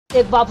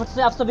एक बार फिर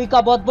से आप सभी का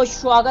बहुत बहुत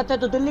स्वागत है।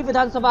 तो दिल्ली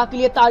विधानसभा के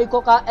लिए तारीखों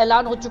का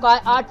ऐलान हो चुका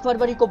है। 8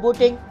 फरवरी को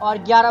वोटिंग और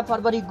 11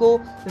 फरवरी को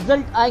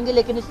रिजल्ट आएंगे,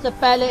 लेकिन इससे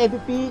पहले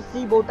एबीपी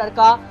सी वोटर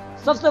का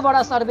सबसे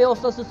बड़ा सर्वे और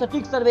सबसे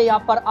सटीक सर्वे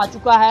यहाँ पर आ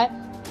चुका है।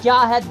 क्या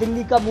है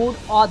दिल्ली का मूड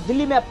और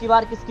दिल्ली में अब की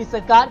बार किसकी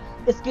सरकार,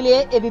 इसके लिए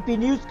एबीपी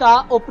न्यूज का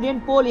ओपिनियन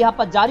पोल यहाँ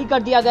पर जारी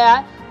कर दिया गया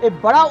है।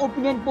 एक बड़ा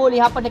ओपिनियन पोल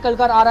यहाँ पर निकल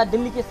कर आ रहा है।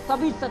 दिल्ली के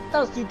सभी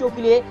 70 सीटों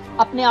के लिए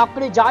अपने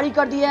आंकड़े जारी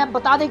कर दिए हैं।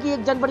 बता दें कि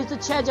 1 जनवरी से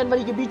 6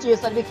 जनवरी के बीच ये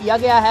सर्वे किया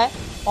गया है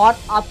और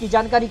आपकी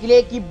जानकारी के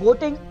लिए कि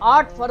वोटिंग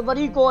 8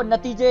 फरवरी को,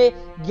 नतीजे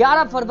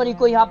 11 फरवरी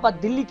को यहाँ पर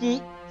दिल्ली की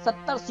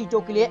 70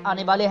 सीटों के लिए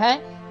आने वाले हैं।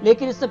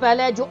 लेकिन इससे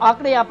पहले जो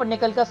आंकड़े यहाँ पर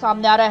निकलकर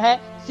सामने आ रहे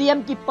हैं,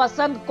 सीएम की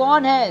पसंद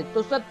कौन है,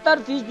 तो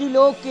 70%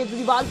 लोग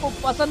केजरीवाल को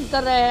पसंद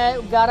कर रहे हैं,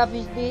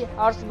 11%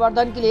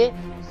 हर्षवर्धन के लिए,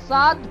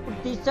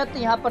 7%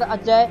 यहाँ पर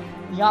अजय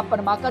यहाँ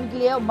पर माकन के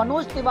लिए, और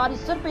मनोज तिवारी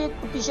सिर्फ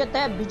 1%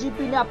 है।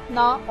 बीजेपी ने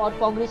अपना और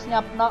कांग्रेस ने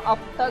अपना अब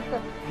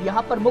तक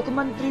यहाँ पर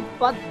मुख्यमंत्री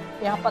पद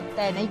यहाँ पर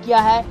तय नहीं किया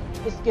है।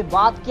 इसके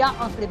बाद क्या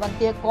आंकड़े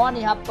बनते हैं, कौन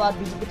यहाँ पर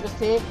बीजेपी की तरफ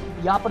से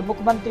यहाँ पर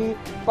मुख्यमंत्री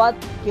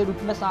पद के रूप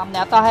में सामने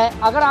आता है।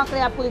 अगर आंकड़े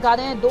आपको दिखा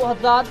दें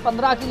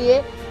 2015 के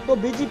लिए, तो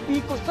बीजेपी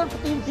को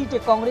सिर्फ 3 सीटें,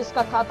 कांग्रेस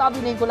का खाता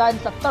भी नहीं खुला इन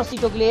 70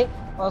 सीटों के लिए,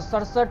 और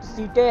 67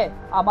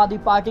 सीटें आम आदमी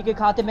पार्टी के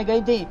खाते में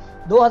गई थी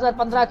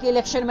 2015 के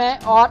इलेक्शन में।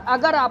 और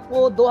अगर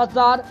आपको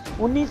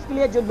 2019 के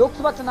लिए जो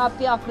लोकसभा चुनाव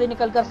के आंकड़े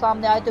निकलकर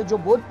सामने आए थे, जो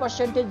वोट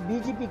परसेंटेज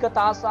बीजेपी का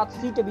था, 7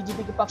 सीटें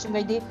बीजेपी के पक्ष में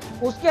गई थी,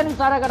 उसके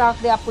अनुसार अगर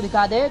आंकड़े आपको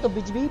दिखा दे तो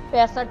बीजेपी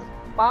 65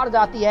 पार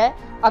जाती है।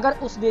 अगर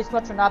उस देश पर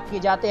चुनाव किए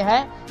जाते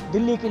हैं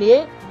दिल्ली के लिए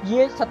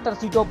ये 70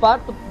 सीटों पर,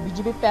 तो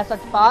बीजेपी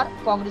 65 पार,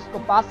 कांग्रेस को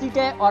 5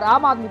 सीटें और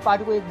आम आदमी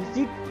पार्टी को 1 भी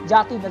सीट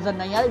जाती नजर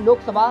नहीं आ रही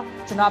लोकसभा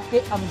चुनाव के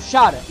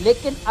अनुसार।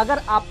 लेकिन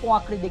अगर आपको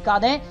आंकड़े दिखा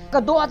दें, अगर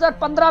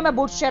 2015 में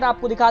वोट शेयर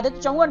आपको दिखा दें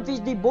तो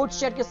 54% वोट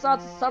शेयर के साथ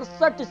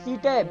 67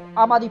 सीटें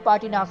आम आदमी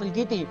पार्टी ने हासिल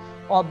की थी,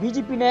 और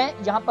बीजेपी ने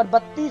यहाँ पर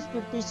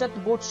 32%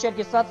 वोट शेयर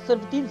के साथ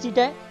सिर्फ 3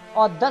 सीटें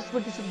और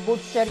 10% वोट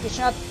शेयर के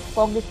साथ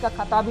कांग्रेस का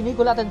खाता भी नहीं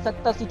खुला था इन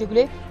 70 सीटों के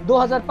लिए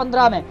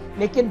 2015 में।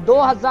 लेकिन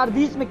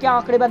 2020 में क्या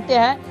आंकड़े बनते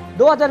हैं,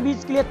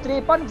 2020 के लिए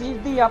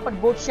 53% यहाँ पर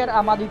वोट शेयर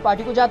आम आदमी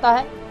पार्टी को जाता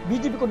है,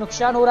 बीजेपी को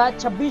नुकसान हो रहा है,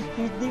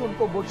 26%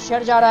 उनको वोट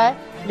शेयर जा रहा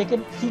है।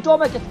 लेकिन सीटों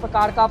में किस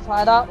प्रकार का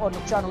फायदा और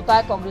नुकसान होता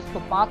है, कांग्रेस को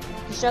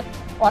 5%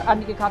 और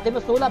अन्य के खाते में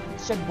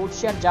 16% वोट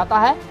शेयर जाता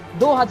है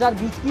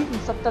 2020 की इन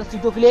 70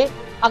 सीटों के लिए।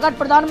 अगर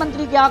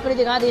प्रधानमंत्री के आंकड़े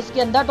दिखाएं देश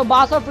के अंदर, तो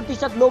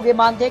 62% लोग ये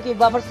मानते हैं कि एक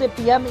बार से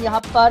पीएम यहाँ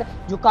पर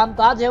जो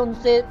कामकाज है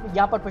उनसे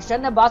यहाँ पर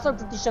प्रसन्न है,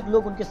 62%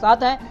 लोग उनके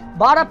साथ हैं,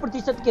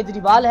 12%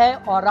 केजरीवाल है,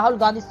 और राहुल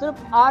गांधी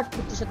सिर्फ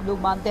 8% लोग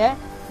मानते हैं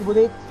कि वो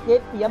देश के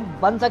पीएम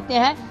बन सकते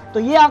हैं। तो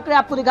ये आंकड़े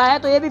आपको दिखाया है।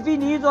 तो एबीपी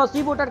न्यूज और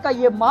सी वोटर का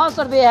ये महा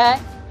सर्वे है।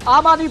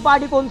 आम आदमी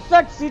पार्टी को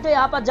 59 सीटें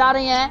यहाँ पर जा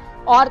रही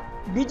हैं और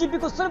बीजेपी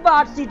को सिर्फ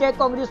 8 सीटें,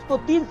 कांग्रेस को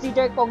 3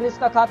 सीटें, कांग्रेस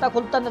का खाता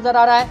खुलता नजर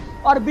आ रहा है,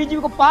 और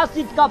बीजेपी को 5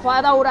 सीट का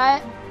फायदा हो रहा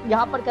है।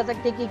 यहाँ पर कह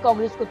सकते हैं कि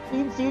कांग्रेस को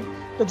 3 सीट,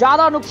 तो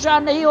ज्यादा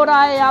नुकसान नहीं हो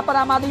रहा है यहाँ पर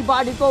आम आदमी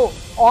पार्टी को।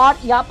 और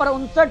यहाँ पर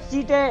 59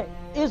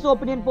 सीटें इस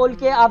ओपिनियन पोल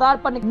के आधार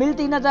पर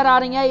मिलती नजर आ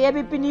रही है।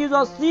 एबीपी न्यूज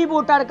और सी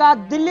वोटर का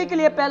दिल्ली के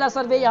लिए पहला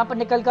सर्वे यहाँ पर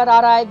निकल कर आ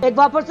रहा है। एक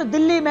बार फिर से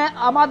दिल्ली में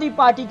आम आदमी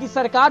पार्टी की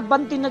सरकार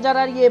बनती नजर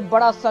आ रही है।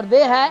 बड़ा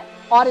सर्वे है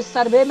और इस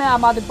सर्वे में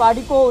आम आदमी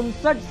पार्टी को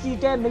 59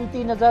 सीटें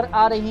मिलती नजर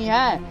आ रही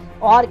हैं,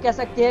 और कह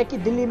सकते हैं कि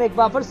दिल्ली में एक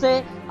बार फिर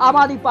से आम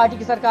आदमी पार्टी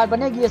की सरकार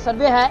बनेगी, ये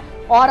सर्वे है।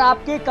 और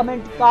आपके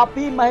कमेंट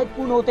काफी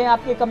महत्वपूर्ण होते हैं,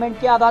 आपके कमेंट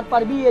के आधार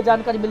पर भी ये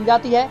जानकारी मिल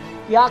जाती है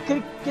कि आखिर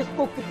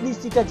किसको कितनी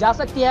सीटें जा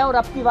सकती है और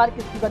अब की बार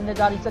किसकी बनने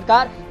जा रही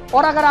सरकार।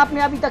 और अगर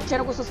आपने अभी तक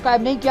चैनल को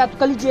सब्सक्राइब नहीं किया तो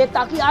कर लीजिए,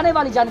 ताकि आने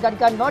वाली जानकारी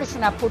का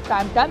नोटिफिकेशन आपको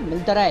टाइम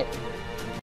मिलता रहे।